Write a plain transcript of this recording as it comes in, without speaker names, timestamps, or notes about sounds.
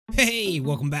Hey,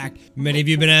 welcome back. Many of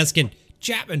you have been asking,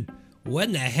 Chapman,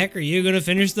 when the heck are you gonna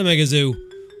finish the Mega Zoo?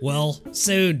 Well,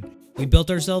 soon. We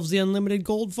built ourselves the unlimited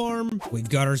gold farm, we've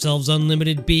got ourselves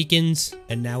unlimited beacons,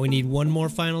 and now we need one more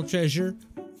final treasure.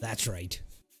 That's right.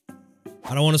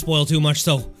 I don't want to spoil too much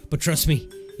though, but trust me,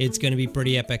 it's gonna be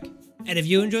pretty epic. And if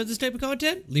you enjoyed this type of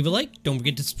content, leave a like, don't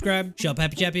forget to subscribe, shop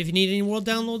Happy Chappy if you need any world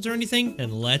downloads or anything,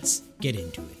 and let's get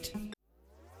into it.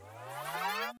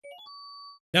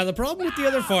 Now the problem with the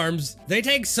other farms, they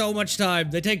take so much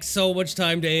time. They take so much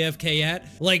time to AFK at,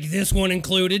 like this one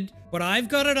included. But I've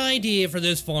got an idea for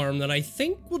this farm that I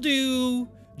think will do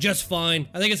just fine.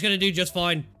 I think it's gonna do just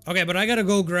fine. Okay, but I gotta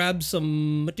go grab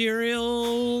some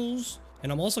materials.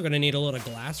 And I'm also gonna need a lot of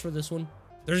glass for this one.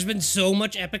 There's been so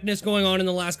much epicness going on in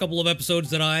the last couple of episodes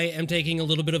that I am taking a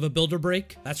little bit of a builder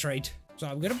break. That's right. So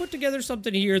I'm gonna put together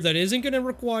something here that isn't gonna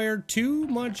require too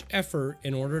much effort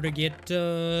in order to get,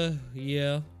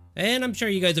 yeah. And I'm sure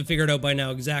you guys have figured out by now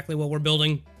exactly what we're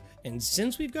building. And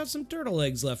since we've got some turtle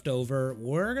eggs left over,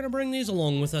 we're gonna bring these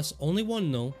along with us. Only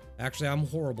one though. Actually, I'm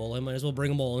horrible. I might as well bring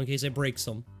them all in case I break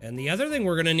some. And the other thing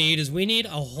we're gonna need is we need a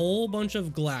whole bunch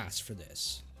of glass for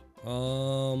this.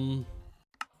 Okay,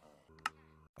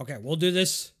 we'll do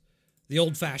this the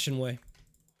old-fashioned way.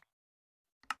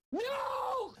 No!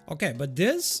 Okay, but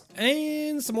this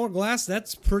and some more glass,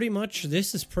 this is pretty much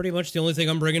the only thing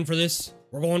I'm bringing for this.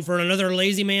 We're going for another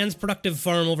lazy man's productive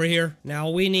farm over here. Now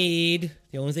the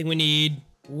only thing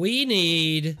we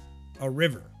need a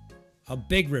river. A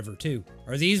big river too.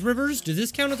 Are these rivers? Does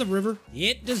this count as a river?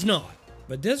 It does not.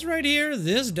 But this right here,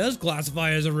 this does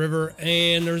classify as a river,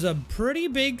 and there's a pretty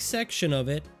big section of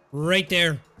it right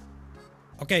there.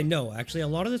 Okay, no, actually a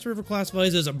lot of this river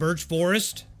classifies as a birch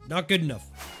forest. Not good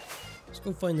enough. Let's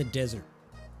go find the desert.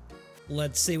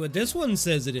 Let's see what this one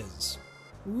says it is.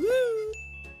 Woo!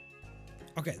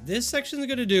 Okay, this section's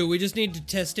gonna do. We just need to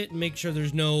test it and make sure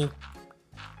there's no...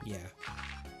 Yeah.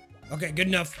 Okay, good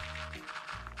enough.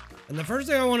 And the first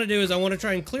thing I want to do is I want to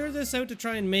try and clear this out to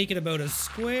try and make it about as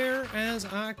square as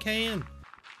I can.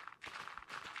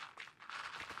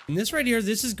 And this right here,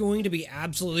 this is going to be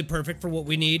absolutely perfect for what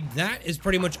we need. That is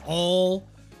pretty much all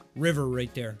river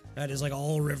right there. That is like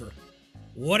all river.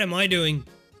 What am I doing?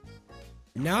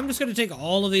 Now I'm just going to take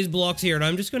all of these blocks here and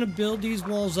I'm just going to build these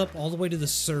walls up all the way to the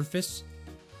surface.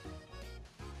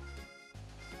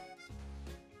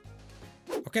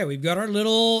 Okay, we've got our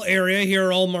little area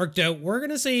here all marked out. We're going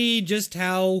to see just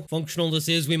how functional this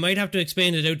is. We might have to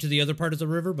expand it out to the other part of the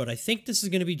river, but I think this is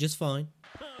going to be just fine.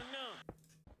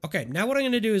 Okay, now what I'm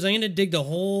going to do is I'm going to dig the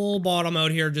whole bottom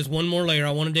out here, just one more layer.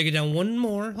 I want to dig it down one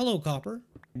more. Hello, copper.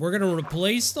 We're going to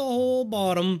replace the whole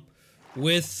bottom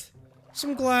with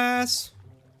some glass.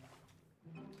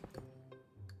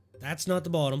 That's not the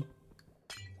bottom.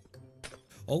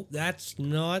 Oh, that's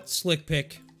not slick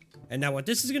pick. And now what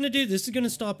this is going to do, this is going to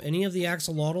stop any of the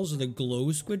axolotls or the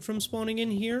glow squid from spawning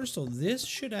in here. So this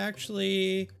should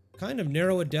actually kind of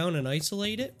narrow it down and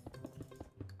isolate it.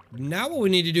 Now what we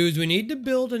need to do is we need to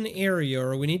build an area,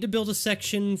 or we need to build a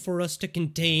section for us to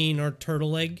contain our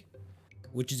turtle egg,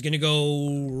 which is going to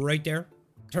go right there.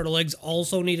 Turtle eggs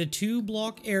also need a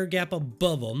 2-block air gap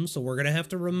above them, so we're going to have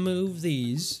to remove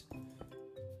these.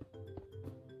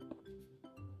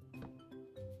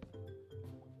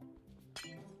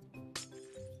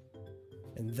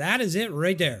 And that is it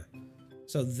right there.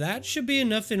 So that should be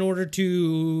enough in order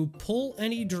to pull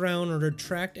any drown or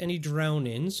attract any drown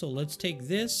in. So let's take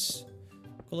this,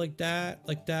 go like that,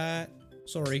 like that.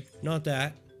 Sorry, not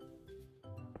that.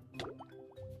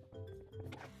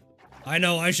 I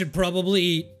know, I should probably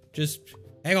eat. Just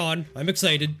hang on, I'm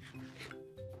excited.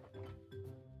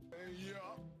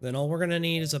 Then all we're gonna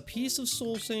need is a piece of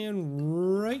soul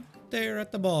sand right there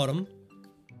at the bottom.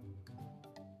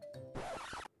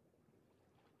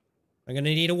 I'm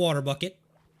gonna need a water bucket.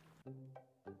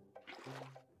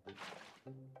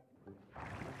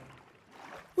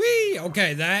 Whee!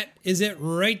 Okay, that is it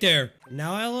right there.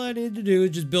 Now all I need to do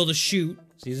is just build a chute.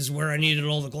 See, this is where I needed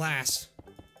all the glass.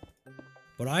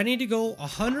 But I need to go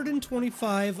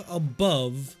 125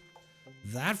 above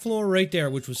that floor right there,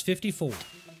 which was 54.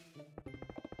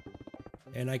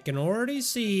 And I can already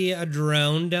see a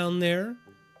drown down there.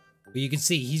 But you can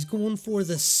see he's going for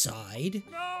the side,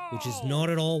 which is not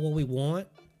at all what we want.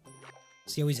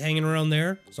 See how he's hanging around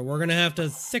there? So we're gonna have to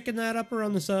thicken that up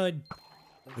around the side,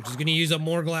 which is gonna use up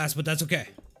more glass, but that's okay.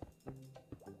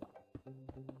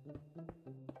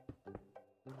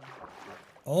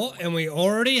 Oh, and we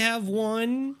already have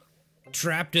one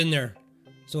trapped in there.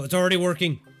 So it's already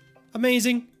working.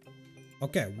 Amazing.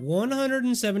 Okay,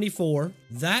 174.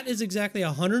 That is exactly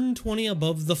 120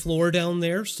 above the floor down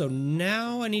there. So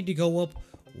now I need to go up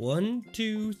 1,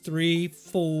 2, 3,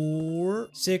 4,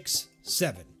 6,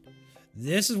 7.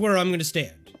 This is where I'm going to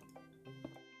stand.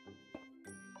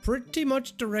 Pretty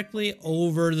much directly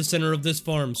over the center of this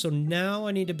farm. So now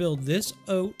I need to build this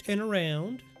out and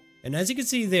around. And as you can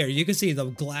see there, you can see the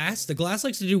glass. The glass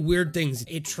likes to do weird things.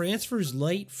 It transfers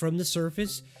light from the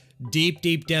surface deep,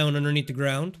 deep down underneath the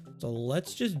ground. So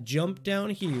let's just jump down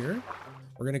here.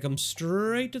 We're going to come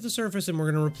straight to the surface and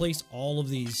we're going to replace all of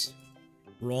these.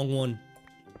 Wrong one.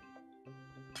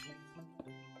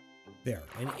 There.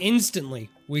 And instantly,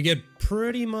 we get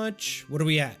pretty much... What are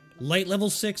we at? Light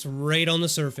level 6 right on the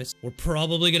surface. We're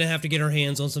probably going to have to get our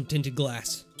hands on some tinted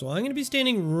glass. So I'm going to be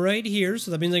standing right here.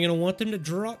 So that means I'm going to want them to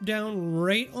drop down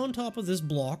right on top of this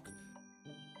block.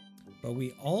 But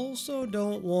we also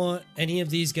don't want any of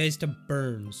these guys to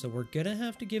burn. So we're going to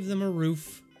have to give them a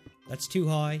roof. That's too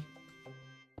high.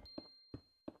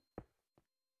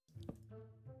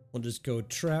 We'll just go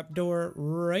trapdoor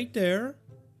right there.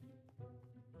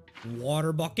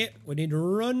 Water bucket. We need to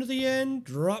run to the end.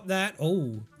 Drop that.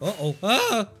 Oh. Uh-oh.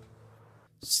 Ah!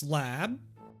 Slab.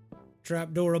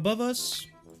 Trapdoor above us.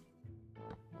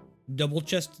 Double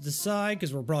chest to the side,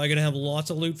 because we're probably going to have lots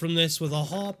of loot from this with a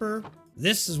hopper.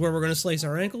 This is where we're going to slice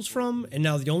our ankles from. And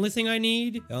now the only thing I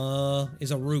need,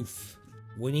 is a roof.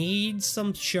 We need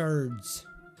some shards.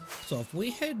 So if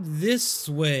we head this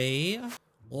way...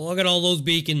 Look at all those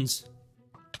beacons.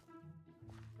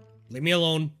 Leave me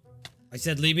alone. I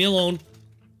said leave me alone.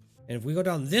 And if we go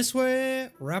down this way,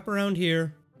 wrap around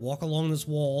here, walk along this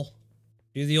wall,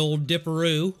 do the old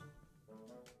dipperoo.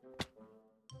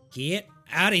 Get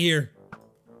out of here.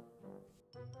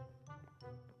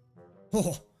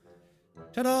 Oh.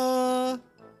 Ta-da!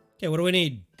 Okay, what do we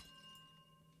need?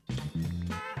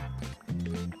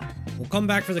 We'll come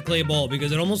back for the clay ball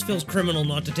because it almost feels criminal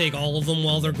not to take all of them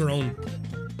while they're grown.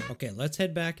 Okay, let's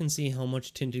head back and see how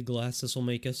much tinted glass this will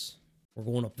make us. We're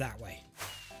going up that way.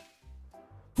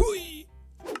 Whee!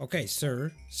 Okay,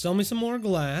 sir. Sell me some more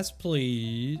glass,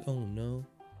 please. Oh, no.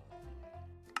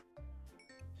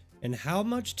 And how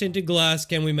much tinted glass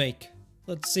can we make?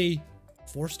 Let's see.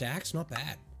 4 stacks? Not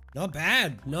bad. Not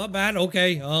bad. Not bad.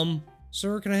 Okay,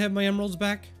 sir, can I have my emeralds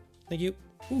back? Thank you.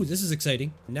 Ooh, this is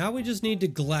exciting. Now we just need to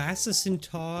glass this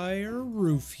entire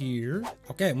roof here.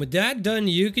 Okay, and with that done,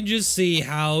 you can just see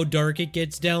how dark it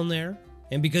gets down there.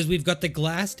 And because we've got the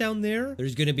glass down there,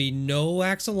 there's going to be no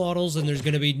axolotls and there's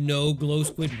going to be no glow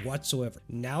squid whatsoever.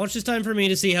 Now it's just time for me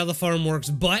to see how the farm works,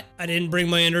 but I didn't bring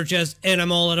my ender chest and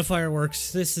I'm all out of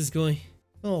fireworks. This is going...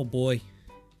 Oh boy.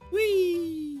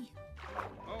 Whee!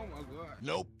 Oh my god.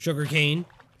 Nope. Sugarcane.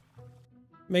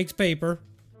 Makes paper.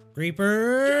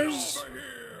 Creepers.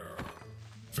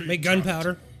 Make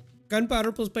gunpowder.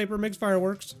 Gunpowder plus paper makes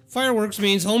fireworks. Fireworks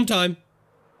means home time.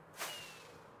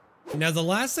 Now the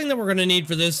last thing that we're going to need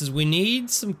for this is we need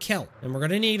some kelp. And we're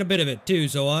going to need a bit of it too,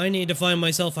 so I need to find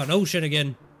myself an ocean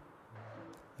again.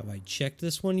 Have I checked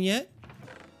this one yet?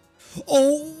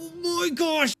 Oh my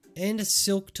gosh! And a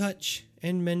silk touch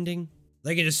and mending.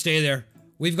 They can just stay there.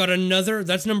 We've got another,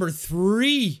 that's number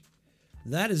 3.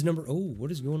 That is number, oh, what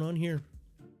is going on here?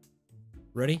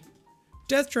 Ready?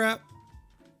 Death trap.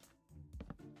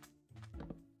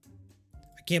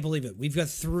 I can't believe it. We've got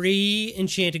 3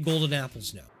 enchanted golden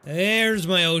apples now. There's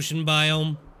my ocean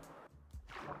biome.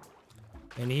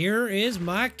 And here is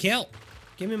my kelp.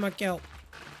 Give me my kelp.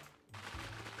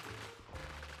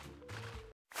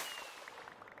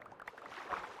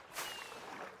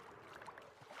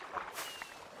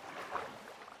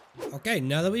 Okay,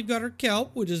 now that we've got our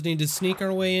kelp, we just need to sneak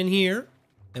our way in here.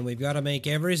 And we've got to make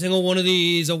every single one of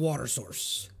these a water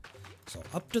source. So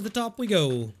up to the top we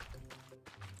go.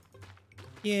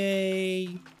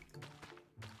 Yay.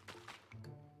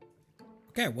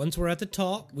 Okay, once we're at the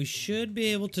top, we should be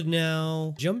able to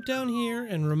now jump down here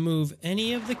and remove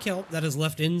any of the kelp that is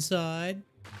left inside.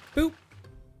 Boop.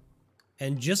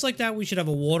 And just like that, we should have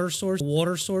a water source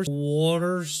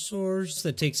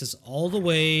that takes us all the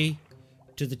way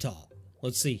to the top.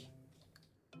 Let's see.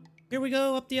 Here we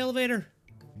go, up the elevator.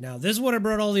 Now, this is what I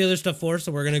brought all the other stuff for,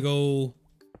 so we're gonna go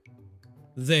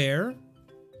there.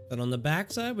 Then on the back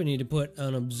side, we need to put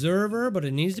an observer, but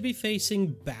it needs to be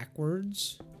facing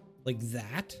backwards. Like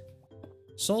that.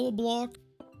 Solid block,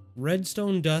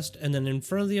 redstone dust, and then in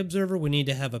front of the observer, we need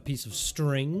to have a piece of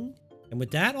string. And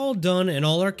with that all done, and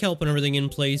all our kelp and everything in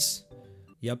place,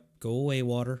 yep, go away,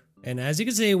 water. And as you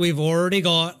can see, we've already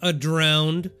got a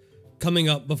drowned coming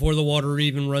up before the water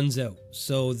even runs out.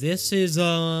 So this is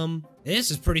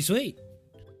pretty sweet.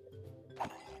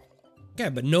 Okay,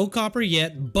 but no copper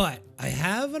yet, but I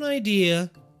have an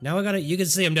idea. Now I got it. You can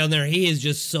see him down there. He is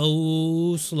just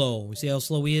so slow. You see how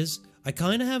slow he is? I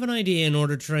kind of have an idea in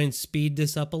order to try and speed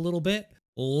this up a little bit.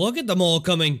 Look at them all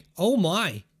coming. Oh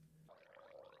my.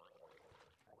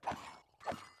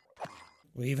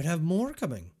 We even have more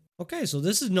coming. Okay, so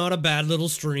this is not a bad little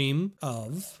stream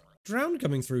of drown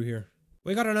coming through here.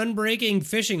 We got an unbreaking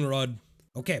fishing rod.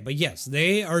 Okay, but yes,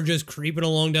 they are just creeping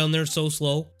along down there so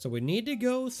slow. So we need to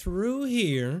go through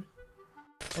here.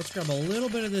 Let's grab a little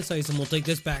bit of this ice and we'll take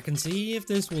this back and see if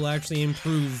this will actually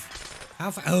improve.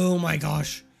 Oh my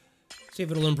gosh. See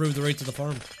if it'll improve the rates of the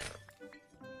farm.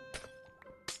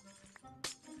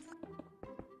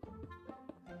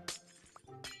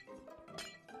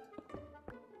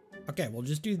 Okay, we'll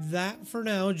just do that for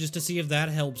now, just to see if that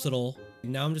helps at all.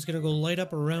 Now I'm just gonna go light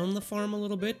up around the farm a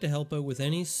little bit to help out with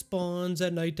any spawns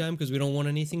at nighttime, because we don't want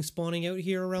anything spawning out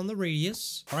here around the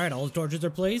radius. Alright, all the torches are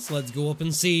placed. Let's go up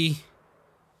and see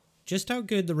just how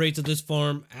good the rates of this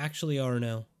farm actually are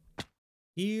now.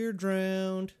 Here,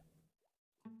 drowned.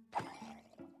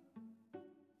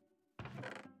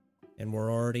 And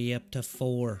we're already up to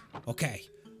 4. Okay,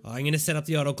 I'm gonna set up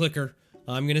the auto clicker.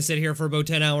 I'm gonna sit here for about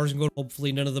 10 hours and go.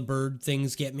 Hopefully none of the bird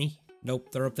things get me.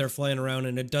 Nope, they're up there flying around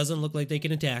and it doesn't look like they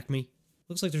can attack me.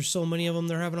 Looks like there's so many of them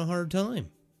they're having a hard time.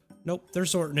 Nope, they're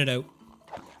sorting it out.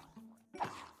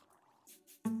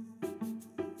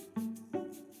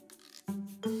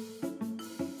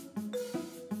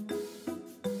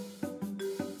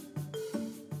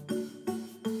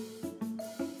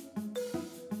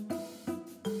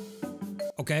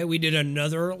 Okay, we did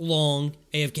another long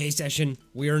AFK session.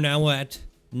 We are now at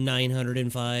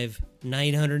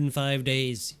 905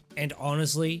 days. And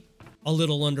honestly, a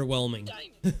little underwhelming.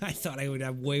 I thought I would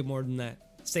have way more than that.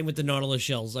 Same with the Nautilus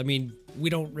shells. I mean, we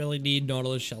don't really need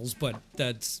Nautilus shells, but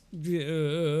that's...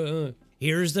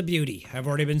 Here's the beauty. I've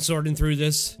already been sorting through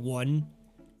this. 1,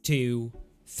 2,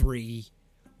 3.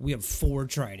 We have 4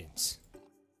 tridents.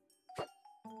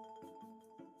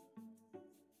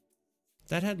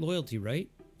 That had loyalty, right?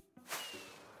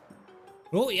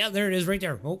 Oh, yeah, there it is right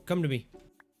there. Oh, come to me.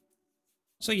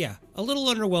 So yeah, a little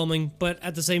underwhelming, but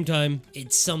at the same time,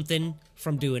 it's something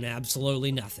from doing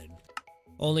absolutely nothing.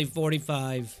 Only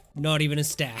 45, not even a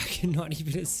stack, not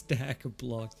even a stack of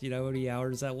blocks. You know how many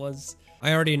hours that was?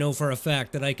 I already know for a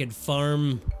fact that I could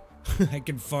farm, I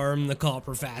could farm the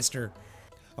copper faster.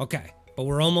 Okay, but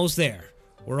we're almost there.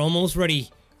 We're almost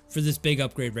ready for this big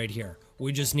upgrade right here.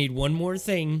 We just need one more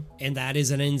thing, and that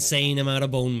is an insane amount of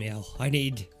bone meal. I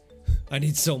need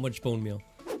so much bone meal.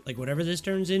 Like, whatever this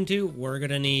turns into, we're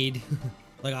gonna need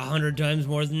like 100 times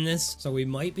more than this. So we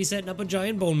might be setting up a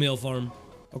giant bone meal farm.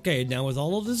 Okay, now with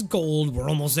all of this gold, we're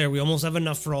almost there. We almost have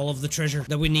enough for all of the treasure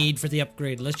that we need for the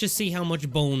upgrade. Let's just see how much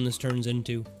bone this turns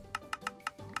into.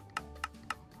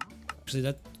 Actually,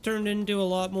 that turned into a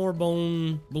lot more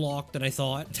bone block than I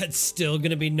thought. That's still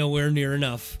gonna be nowhere near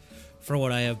enough for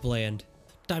what I have planned.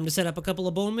 Time to set up a couple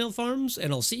of bone meal farms,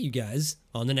 and I'll see you guys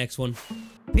on the next one.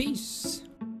 Peace!